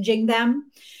changing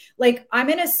them. Like, I'm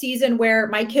in a season where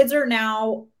my kids are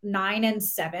now 9 and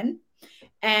 7,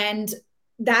 and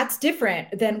that's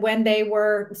different than when they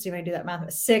were, let's see if I do that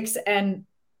math, 6 and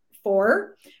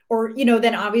 4, or,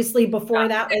 then obviously before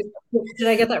that, did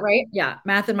I get that right? Yeah.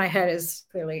 Math in my head is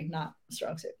clearly not a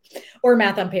strong suit, or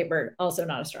math on paper, also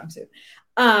not a strong suit.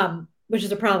 Which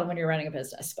is a problem when you're running a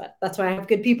business, but that's why I have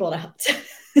good people to help.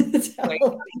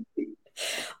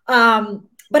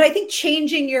 But I think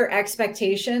changing your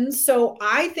expectations. So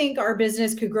I think our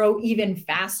business could grow even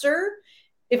faster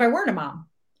if I weren't a mom,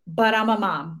 but I'm a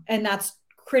mom, and that's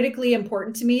critically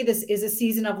important to me. This is a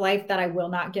season of life that I will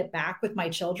not get back with my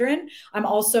children. I'm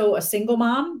also a single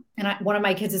mom, and one of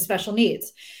my kids has special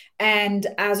needs. And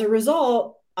as a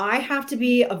result, I have to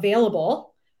be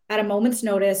available at a moment's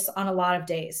notice on a lot of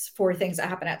days for things that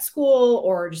happen at school,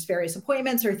 or just various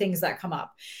appointments or things that come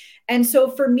up. And so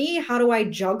for me, how do I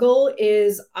juggle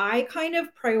is I kind of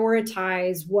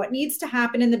prioritize what needs to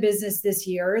happen in the business this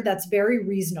year that's very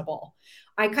reasonable.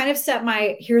 I kind of set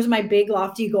here's my big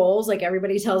lofty goals, like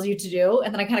everybody tells you to do.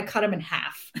 And then I kind of cut them in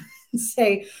half and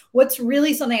say, what's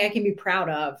really something I can be proud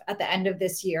of at the end of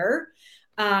this year,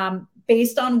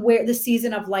 based on where the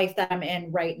season of life that I'm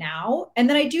in right now. And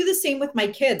then I do the same with my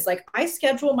kids. Like, I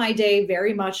schedule my day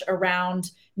very much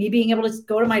around me being able to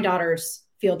go to my daughter's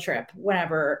field trip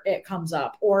whenever it comes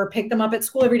up, or pick them up at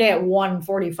school every day at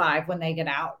 1:45 when they get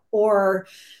out, or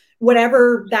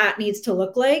whatever that needs to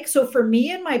look like. So for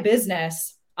me and my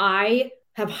business, I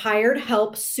have hired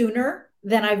help sooner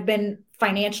than I've been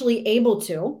financially able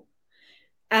to.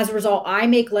 As a result, I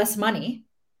make less money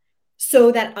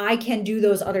so that I can do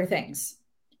those other things.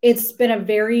 It's been a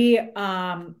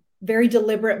very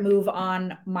deliberate move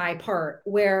on my part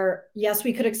where, yes,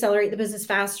 we could accelerate the business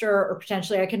faster, or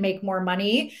potentially I can make more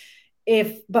money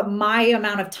but my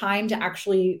amount of time to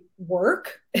actually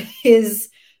work it's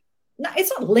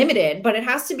not limited, but it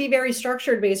has to be very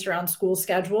structured based around school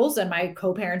schedules and my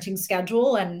co-parenting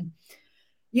schedule and,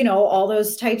 all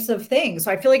those types of things.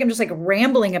 So I feel like I'm just like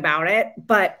rambling about it,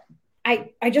 but I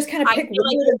just kind of pick. I feel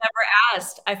like you're never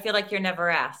asked. I feel like you're never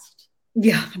asked.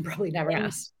 Yeah, I'm probably never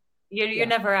asked. You're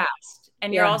never asked.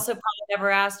 And you're also probably never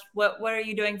asked, what are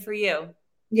you doing for you?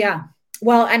 Yeah.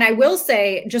 Well, and I will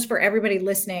say, just for everybody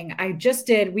listening,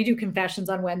 we do confessions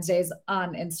on Wednesdays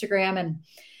on Instagram, and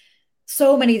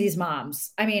so many of these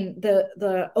moms, I mean,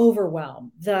 the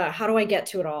overwhelm, how do I get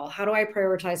to it all? How do I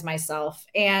prioritize myself?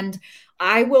 And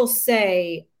I will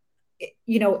say,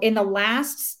 in the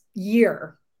last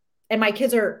year, and my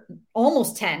kids are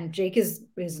almost 10, Jake is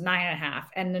 9.5,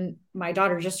 and then my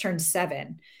daughter just turned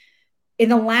 7. In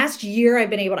the last year, I've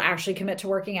been able to actually commit to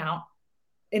working out.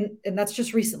 And that's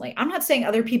just recently. I'm not saying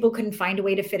other people couldn't find a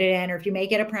way to fit it in, or if you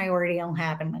make it a priority, it'll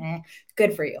happen.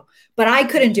 Good for you. But I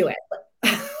couldn't do it.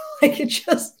 Like it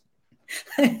just,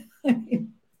 I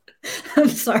mean, I'm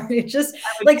sorry. It just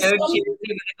like so cheesy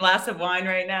with a glass of wine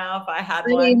right now if I had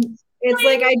one. Mean, it's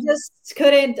like I just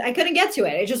couldn't get to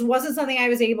it. It just wasn't something I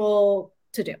was able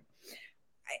to do.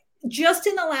 Just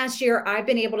in the last year, I've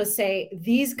been able to say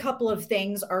these couple of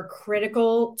things are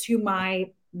critical to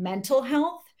my mental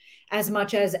health as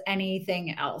much as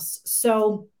anything else.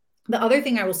 So the other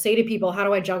thing I will say to people, how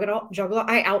do I juggle?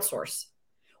 I outsource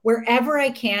wherever I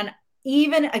can.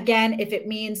 Even again, if it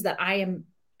means that I am,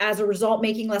 as a result,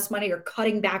 making less money or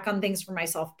cutting back on things for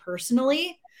myself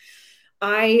personally,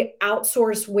 I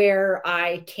outsource where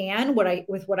I can,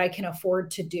 with what I can afford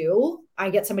to do.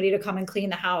 I get somebody to come and clean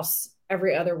the house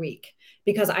every other week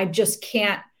because I just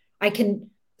can't. I can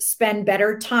spend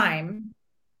better time,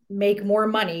 make more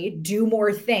money, do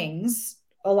more things,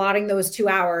 allotting those 2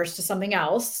 hours to something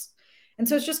else. And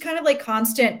so it's just kind of like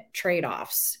constant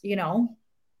trade-offs,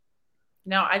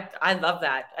 No, I love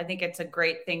that. I think it's a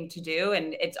great thing to do.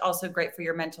 And it's also great for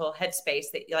your mental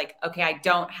headspace that you're like, okay, I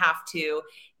don't have to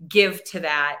give to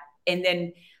that. And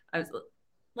then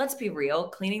let's be real,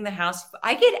 cleaning the house.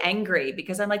 I get angry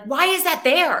because I'm like, why is that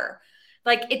there?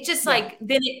 Like, it just like,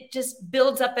 then it just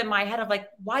builds up in my head of like,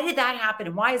 why did that happen?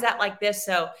 And why is that like this?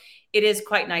 So it is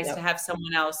quite nice to have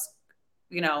someone else,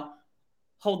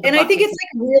 hold the And I think it's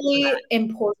like really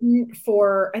important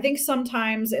I think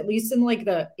sometimes, at least in like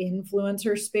the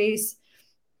influencer space,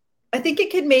 I think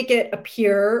it can make it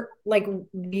appear like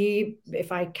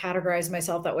if I categorize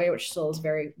myself that way, which still is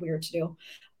very weird to do,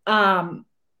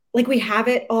 like we have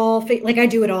it all, like I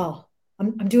do it all.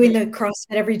 I'm doing the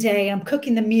CrossFit every day. I'm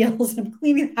cooking the meals. I'm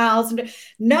cleaning the house.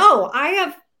 No,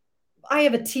 I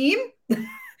have a team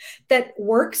that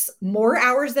works more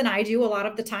hours than I do a lot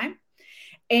of the time.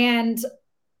 And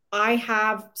I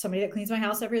have somebody that cleans my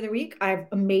house every other week. I have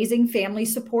amazing family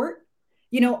support.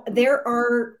 There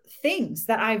are things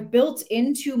that I've built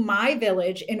into my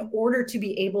village in order to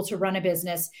be able to run a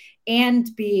business and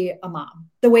be a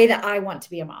mom the way that I want to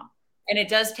be a mom. And it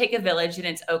does take a village, and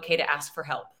it's okay to ask for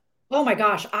help. Oh my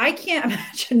gosh. I can't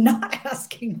imagine not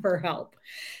asking for help.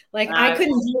 Like I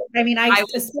couldn't do it. I mean,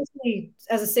 especially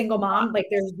as a single mom, like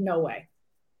there's no way.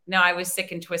 No, I was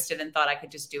sick and twisted and thought I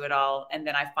could just do it all. And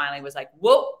then I finally was like,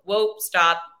 whoa,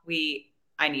 stop.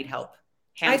 I need help.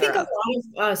 I think a lot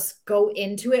of us go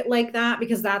into it like that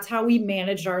because that's how we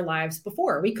managed our lives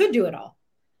before. We could do it all.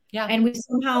 Yeah. And we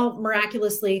somehow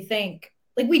miraculously think,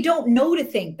 like, we don't know to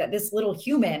think that this little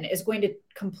human is going to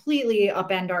completely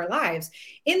upend our lives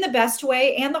in the best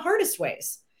way and the hardest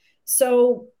ways.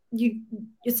 So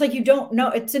it's like, you don't know.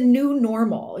 It's a new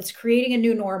normal. It's creating a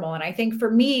new normal. And I think for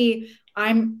me,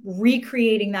 I'm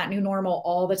recreating that new normal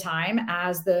all the time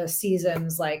as the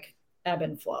seasons like ebb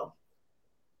and flow.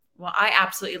 Well, I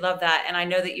absolutely love that. And I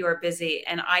know that you are busy,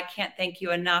 and I can't thank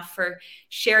you enough for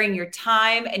sharing your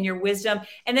time and your wisdom.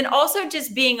 And then also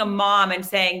just being a mom and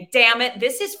saying, damn it,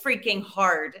 this is freaking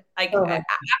hard. Like after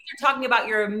talking about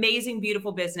your amazing,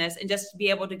 beautiful business, and just to be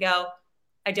able to go,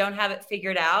 I don't have it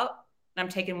figured out, and I'm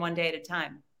taking one day at a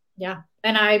time. Yeah.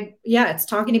 And it's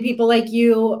talking to people like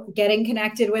you, getting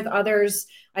connected with others.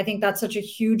 I think that's such a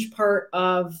huge part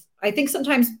of, I think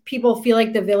sometimes people feel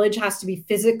like the village has to be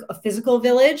a physical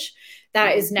village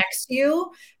that is next to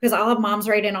you, because I'll have moms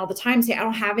write in all the time say, I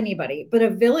don't have anybody. But a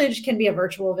village can be a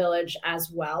virtual village as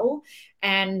well.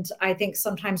 And I think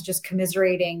sometimes just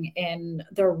commiserating in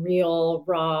the real,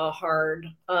 raw, hard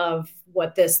of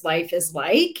what this life is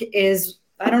like is,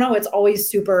 I don't know, it's always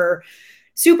super,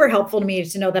 super helpful to me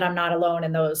to know that I'm not alone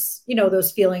in those,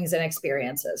 those feelings and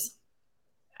experiences.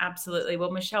 Absolutely.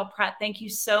 Well, Michelle Pratt, thank you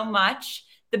so much.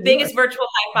 The biggest virtual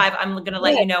high five. I'm going to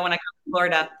let you know when I come to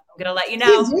Florida. I'm going to let you know.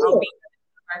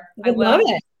 I will. Love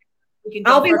it.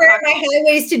 I'll be wearing my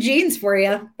high-waisted jeans for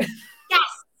you.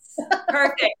 Yes.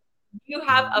 Perfect. You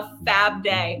have a fab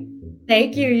day.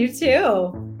 Thank you. You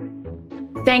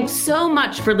too. Thanks so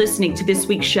much for listening to this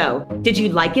week's show. Did you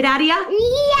like it, Adia?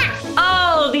 Yeah.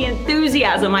 Oh, the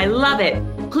enthusiasm. I love it.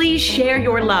 Please share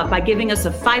your love by giving us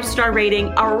a 5-star rating,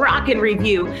 a rockin'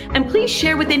 review, and please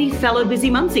share with any fellow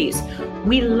Bizzimumzis.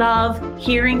 We love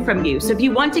hearing from you. So if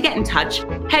you want to get in touch,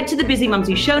 head to the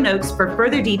Bizzimumzi show notes for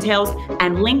further details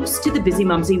and links to the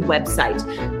Bizzimumzi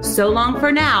website. So long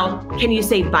for now. Can you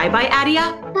say bye-bye,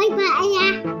 Adia? Bye-bye,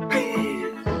 Adia.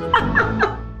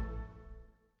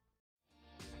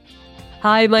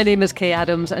 Hi, my name is Kay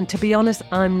Adams, and to be honest,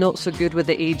 I'm not so good with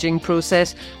the ageing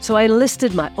process, so I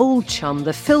enlisted my old chum,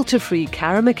 the filter-free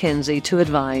Cara McKenzie, to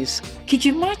advise. Could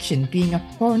you imagine being a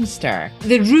porn star?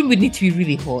 The room would need to be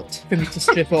really hot for me to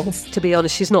strip off. To be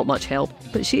honest, she's not much help,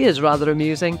 but she is rather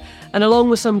amusing. And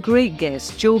along with some great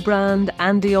guests, Joe Brand,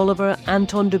 Andy Oliver,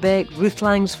 Anton Dubeck, Ruth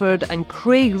Langsford, and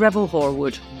Craig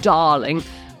Revel-Horwood, darling,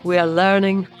 we are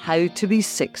learning how to be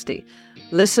 60.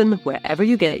 Listen wherever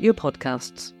you get your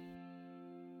podcasts.